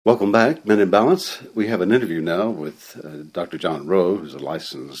Welcome back, Men in Balance. We have an interview now with Dr. John Rowe, who's a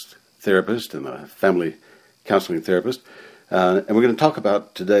licensed therapist and a family counseling therapist. And we're going to talk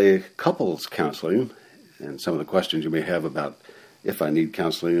about today couples counseling and some of the questions you may have about if I need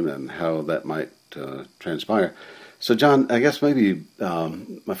counseling and how that might transpire. So, John, I guess maybe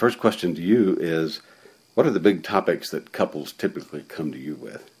my first question to you is, what are the big topics that couples typically come to you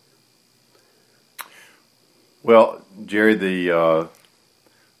with? Well, Jerry,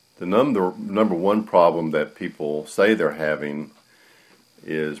 the number one problem that people say they're having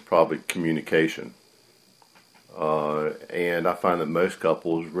is probably communication. And I find that most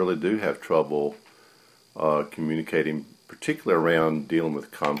couples really do have trouble communicating, particularly around dealing with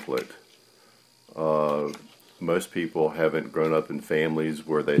conflict. Most people haven't grown up in families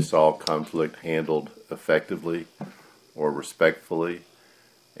where they saw conflict handled effectively or respectfully.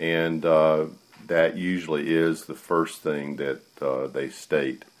 And that usually is the first thing that they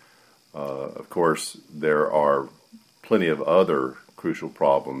state. Of course, there are plenty of other crucial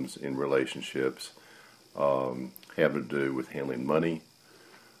problems in relationships having to do with handling money,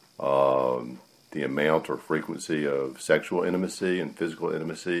 the amount or frequency of sexual intimacy and physical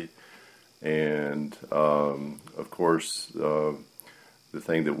intimacy, and of course, the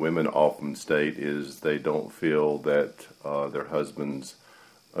thing that women often state is they don't feel that their husbands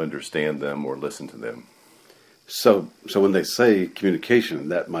understand them or listen to them. So when they say communication,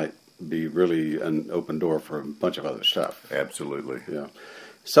 that might be really an open door for a bunch of other stuff. Absolutely. Yeah.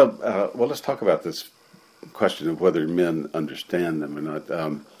 So, well, let's talk about this question of whether men understand them or not.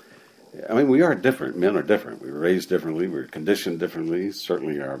 I mean, we are different. Men are different. We were raised differently. We were conditioned differently.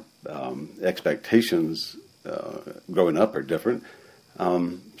 Certainly our expectations growing up are different.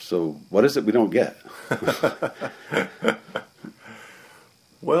 So what is it we don't get?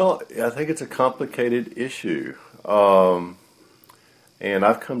 Well, I think it's a complicated issue. And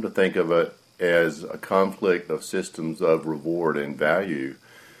I've come to think of it as a conflict of systems of reward and value,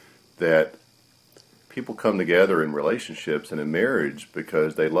 that people come together in relationships and in marriage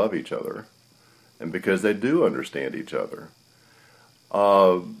because they love each other and because they do understand each other.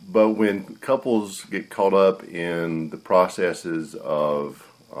 But when couples get caught up in the processes of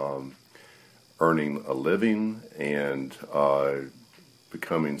earning a living and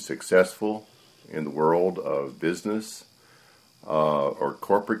becoming successful in the world of business, or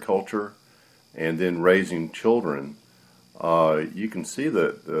corporate culture, and then raising children, you can see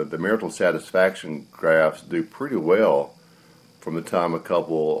that the marital satisfaction graphs do pretty well from the time a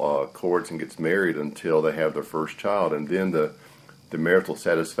couple courts and gets married until they have their first child, and then the marital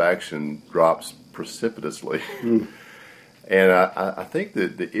satisfaction drops precipitously. And I think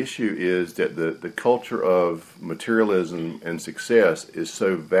that the issue is that the culture of materialism and success is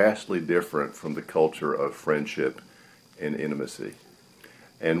so vastly different from the culture of friendship and intimacy.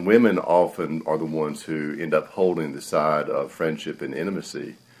 And women often are the ones who end up holding the side of friendship and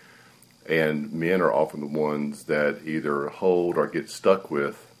intimacy. And men are often the ones that either hold or get stuck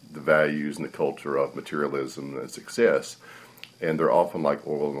with the values and the culture of materialism and success. And they're often like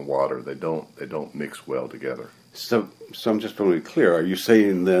oil and water. They don't mix well together. So I'm just want to be clear. Are you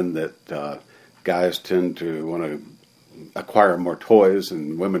saying then that guys tend to want to acquire more toys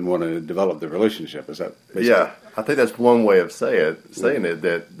and women want to develop the relationship? Is that basically? Yeah, I think that's one way of saying it,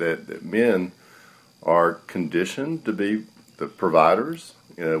 that men are conditioned to be the providers.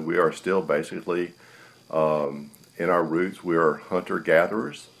 You know, we are still basically, in our roots, we are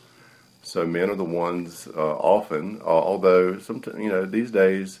hunter-gatherers. So men are the ones often, although sometimes, these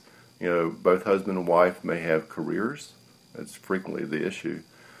days, both husband and wife may have careers. That's frequently the issue.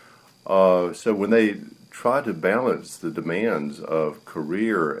 So when they try to balance the demands of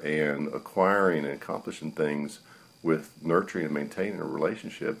career and acquiring and accomplishing things with nurturing and maintaining a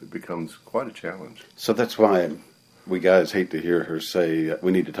relationship, it becomes quite a challenge. So that's why we guys hate to hear her say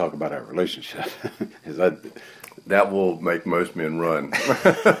we need to talk about our relationship. That will make most men run.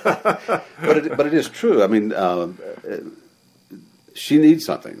 But it is true. I mean, she needs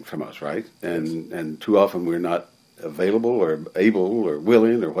something from us, right? And too often we're not available or able or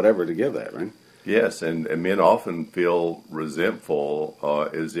willing or whatever to give that, right? Yes, and men often feel resentful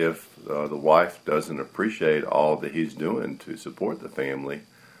as if the wife doesn't appreciate all that he's doing to support the family,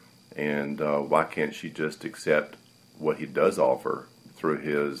 and why can't she just accept what he does offer through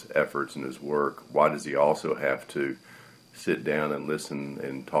his efforts and his work? Why does he also have to sit down and listen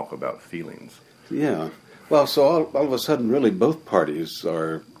and talk about feelings? Yeah. Well, so all of a sudden, really, both parties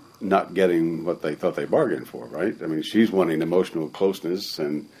are not getting what they thought they bargained for, right? I mean, she's wanting emotional closeness,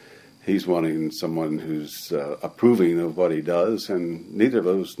 and he's wanting someone who's approving of what he does, and neither of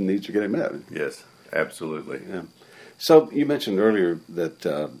those needs are getting met. Yes, absolutely. Yeah. So you mentioned earlier that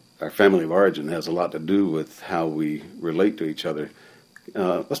our family of origin has a lot to do with how we relate to each other.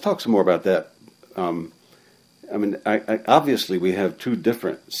 Let's talk some more about that. Obviously we have two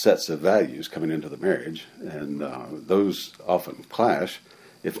different sets of values coming into the marriage, and those often clash,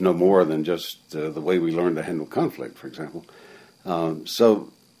 if no more than just the way we learn to handle conflict, for example. Why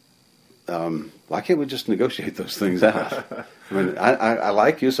can't we just negotiate those things out? I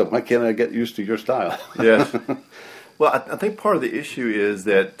like you, so why can't I get used to your style? Yes. Well, I think part of the issue is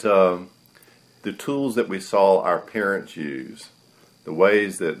that the tools that we saw our parents use, the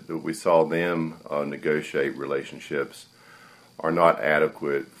ways that we saw them negotiate relationships, are not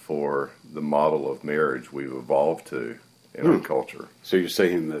adequate for the model of marriage we've evolved to in our culture. So you're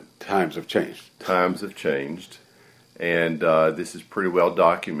saying that times have changed? Times have changed, and this is pretty well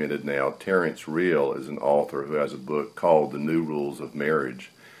documented now. Terrence Real is an author who has a book called The New Rules of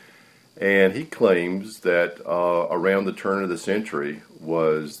Marriage. And he claims that around the turn of the century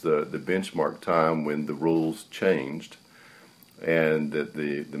was the benchmark time when the rules changed, and that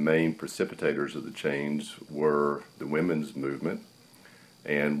the main precipitators of the change were the women's movement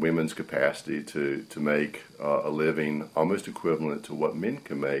and women's capacity to make a living almost equivalent to what men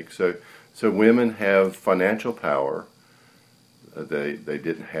can make. So women have financial power they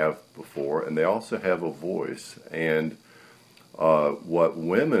didn't have before, and they also have a voice. And what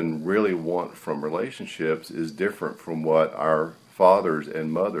women really want from relationships is different from what our fathers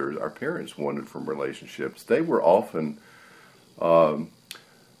and mothers, our parents, wanted from relationships. They were often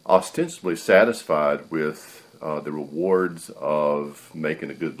ostensibly satisfied with the rewards of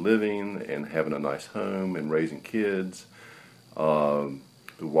making a good living and having a nice home and raising kids, the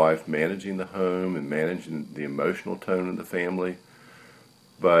wife managing the home and managing the emotional tone of the family.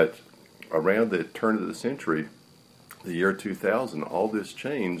 But around the turn of the century, the year 2000, all this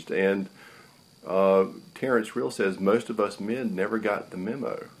changed, and Terrence Real says most of us men never got the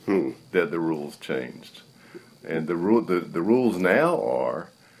memo that the rules changed. And the rules now are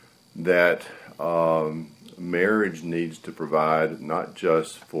that marriage needs to provide not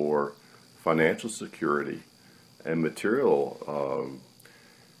just for financial security and material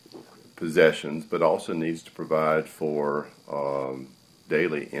possessions, but also needs to provide for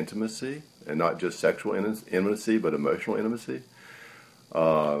daily intimacy, and not just sexual intimacy, but emotional intimacy.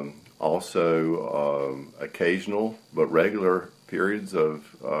 Also, occasional but regular periods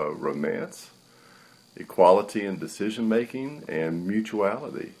of romance, equality in decision making, and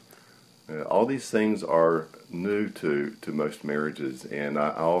mutuality. All these things are new to most marriages, and I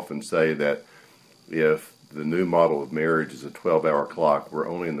often say that if the new model of marriage is a 12-hour clock, we're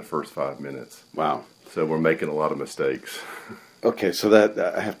only in the first 5 minutes. Wow. So we're making a lot of mistakes. Okay, so that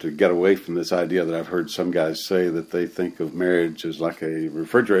I have to get away from this idea that I've heard some guys say that they think of marriage as like a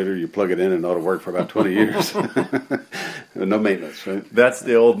refrigerator. You plug it in and it ought to work for about 20 years. No maintenance, right? That's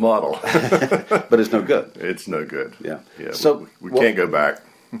the old model. But it's no good. It's no good. Yeah. So we can't go back.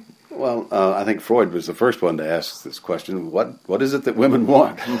 Well, I think Freud was the first one to ask this question. What is it that women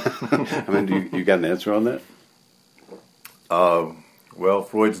want? I mean, do you got an answer on that? Well,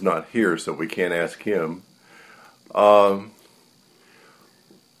 Freud's not here, so we can't ask him.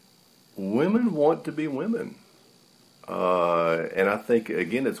 Women want to be women. And I think,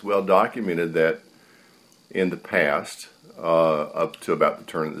 again, it's well documented that in the past, up to about the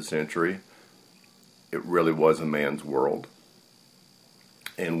turn of the century, it really was a man's world.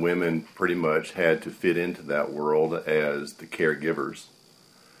 And women pretty much had to fit into that world as the caregivers.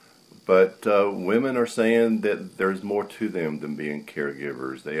 But women are saying that there's more to them than being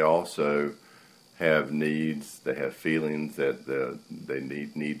caregivers. They also have needs, they have feelings that they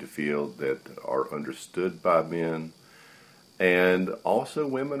need to feel that are understood by men. And also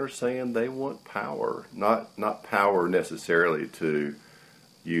women are saying they want power, not power necessarily to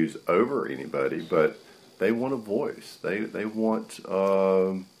use over anybody, but they want a voice. They want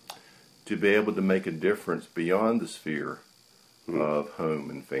to be able to make a difference beyond the sphere of home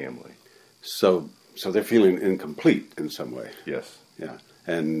and family. So they're feeling incomplete in some way. Yes. Yeah.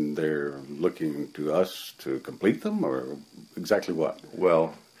 And they're looking to us to complete them, or exactly what?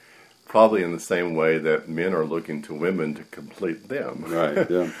 Well, probably in the same way that men are looking to women to complete them. Right,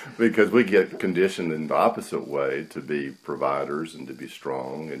 yeah. Because we get conditioned in the opposite way to be providers and to be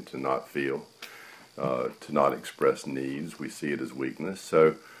strong and to not feel, to not express needs. We see it as weakness.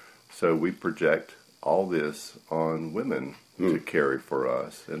 So we project all this on women to carry for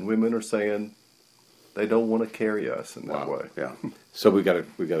us. And women are saying they don't want to carry us in that way. Yeah. So we got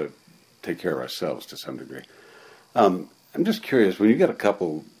to take care of ourselves to some degree. I'm just curious, when you get a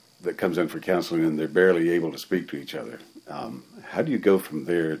couple that comes in for counseling and they're barely able to speak to each other, how do you go from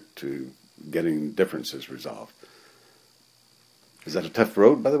there to getting differences resolved? Is that a tough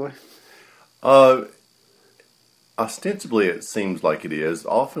road, by the way? Uh, Ostensibly, it seems like it is.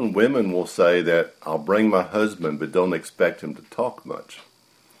 Often women will say that I'll bring my husband, but don't expect him to talk much.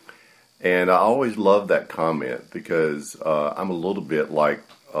 And I always love that comment because I'm a little bit like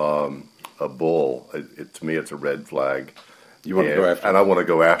a bull. To me, it's a red flag. You want to go after it. And I want to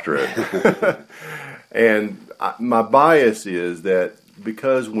go after it. My bias is that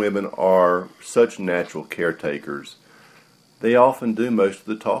because women are such natural caretakers, they often do most of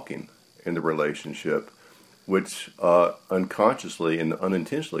the talking in the relationship, which unconsciously and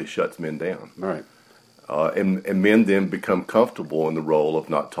unintentionally shuts men down. Right. And men then become comfortable in the role of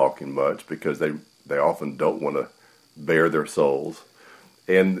not talking much because they often don't want to bare their souls.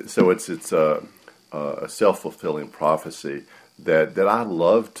 And so it's a self-fulfilling prophecy that I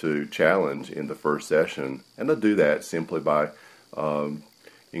love to challenge in the first session. And I do that simply by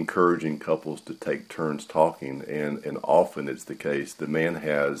encouraging couples to take turns talking. And often it's the case the man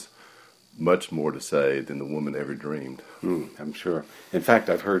has much more to say than the woman ever dreamed. I'm sure. In fact,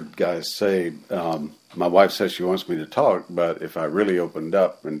 I've heard guys say, my wife says she wants me to talk, but if I really opened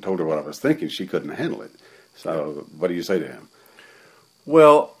up and told her what I was thinking, she couldn't handle it. So what do you say to him?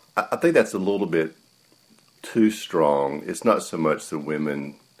 Well, I think that's a little bit too strong. It's not so much that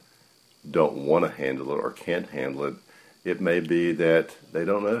women don't want to handle it or can't handle it. It may be that they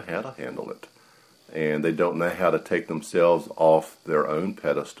don't know how to handle it. And they don't know how to take themselves off their own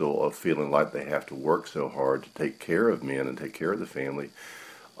pedestal of feeling like they have to work so hard to take care of men and take care of the family.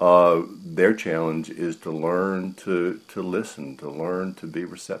 Their challenge is to learn to listen, to learn to be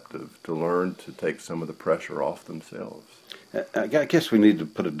receptive, to learn to take some of the pressure off themselves. I guess we need to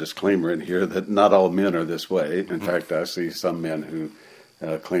put a disclaimer in here that not all men are this way. In fact, I see some men who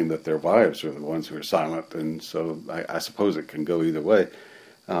claim that their wives are the ones who are silent, and so I suppose it can go either way.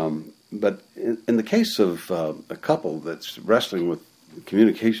 But in the case of a couple that's wrestling with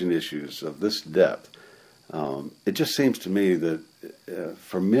communication issues of this depth, it just seems to me that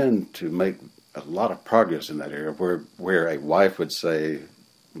for men to make a lot of progress in that area, where a wife would say,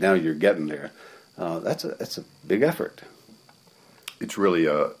 "Now you're getting there," that's a big effort. It's really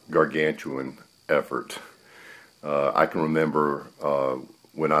a gargantuan effort. I can remember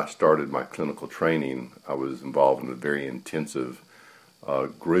when I started my clinical training, I was involved in a very intensive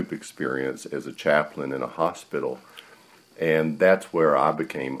group experience as a chaplain in a hospital, and that's where I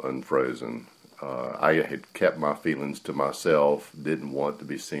became unfrozen. I had kept my feelings to myself, didn't want to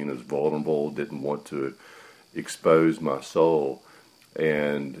be seen as vulnerable, didn't want to expose my soul,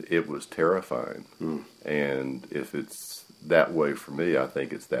 and it was terrifying. And if it's that way for me, I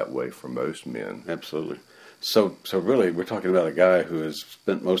think it's that way for most men. Absolutely. So really, we're talking about a guy who has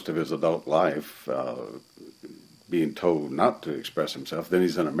spent most of his adult life being told not to express himself. Then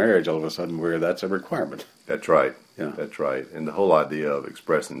he's in a marriage all of a sudden where that's a requirement. That's right. Yeah. That's right. And the whole idea of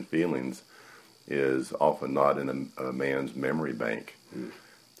expressing feelings is often not in a man's memory bank.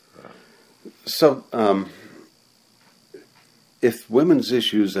 So, if women's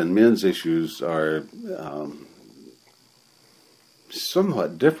issues and men's issues are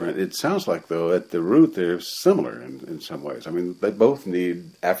somewhat different, it sounds like, though, at the root they're similar in some ways. I mean, they both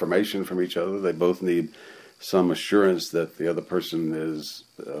need affirmation from each other. They both need some assurance that the other person is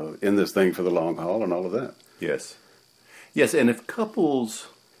in this thing for the long haul and all of that. Yes. Yes, and if couples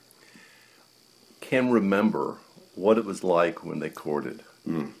can remember what it was like when they courted,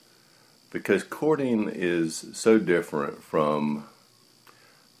 because courting is so different from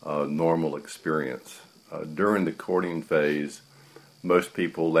normal experience. During the courting phase, most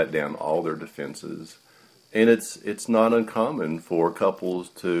people let down all their defenses, and it's not uncommon for couples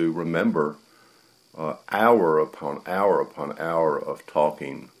to remember hour upon hour upon hour of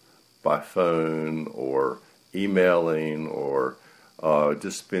talking by phone or emailing or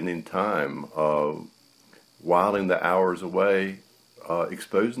just spending time whiling the hours away,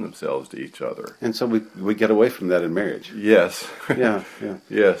 exposing themselves to each other. And so we get away from that in marriage. Yes. Yeah.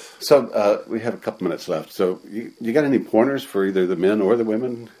 Yes. So we have a couple minutes left. So you got any pointers for either the men or the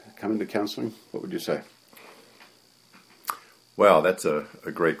women coming to counseling? What would you say? Wow, that's a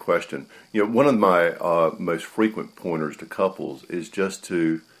great question. You know, one of my most frequent pointers to couples is just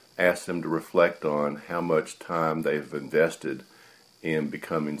to ask them to reflect on how much time they've invested in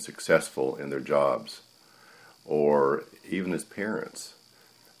becoming successful in their jobs, or even as parents,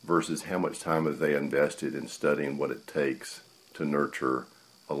 versus how much time have they invested in studying what it takes to nurture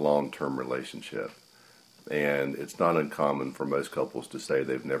a long-term relationship. And it's not uncommon for most couples to say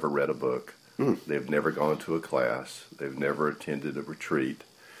they've never read a book, they've never gone to a class, they've never attended a retreat.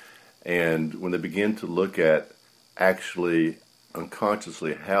 And when they begin to look at actually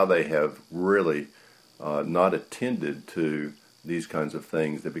unconsciously how they have really not attended to these kinds of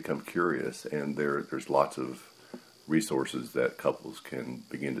things, they become curious, and there's lots of resources that couples can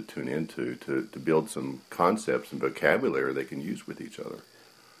begin to tune into to build some concepts and vocabulary they can use with each other.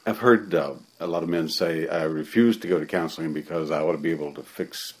 I've heard a lot of men say, I refuse to go to counseling because I want to be able to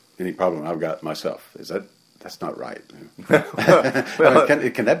fix any problem I've got myself. That's not right? Well,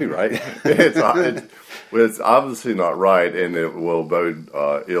 can that be right? It's obviously not right, and it will bode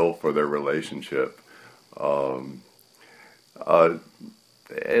ill for their relationship. And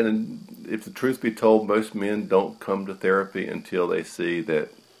if the truth be told, most men don't come to therapy until they see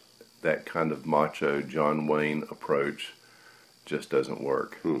that kind of macho John Wayne approach just doesn't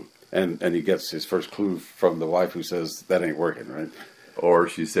work. And he gets his first clue from the wife who says, that ain't working, right? Or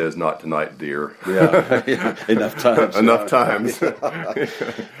she says, not tonight, dear. Yeah, enough times. Enough times.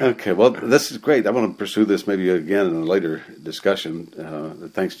 Okay, well, this is great. I want to pursue this maybe again in a later discussion.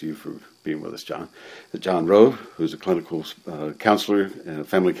 Thanks to you for being with us, John. John Rowe, who's a clinical counselor and a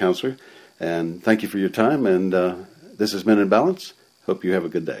family counselor. And thank you for your time. And this has been In Balance. Hope you have a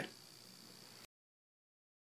good day.